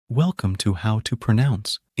Welcome to How to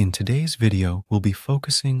Pronounce. In today's video, we'll be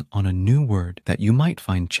focusing on a new word that you might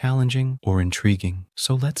find challenging or intriguing.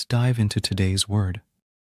 So let's dive into today's word,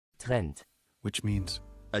 Trend. which means,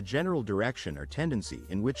 A general direction or tendency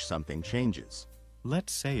in which something changes.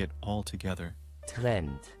 let's say it all together.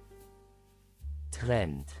 Trend.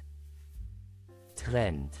 Trend.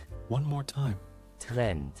 Trend. One more time.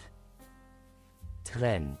 Trend.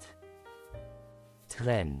 Trend.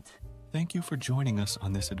 Trend. Thank you for joining us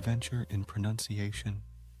on this adventure in pronunciation.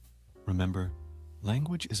 Remember,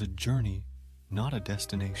 language is a journey, not a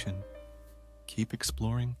destination. Keep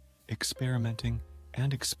exploring, experimenting,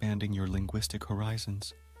 and expanding your linguistic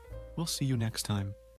horizons. We'll see you next time.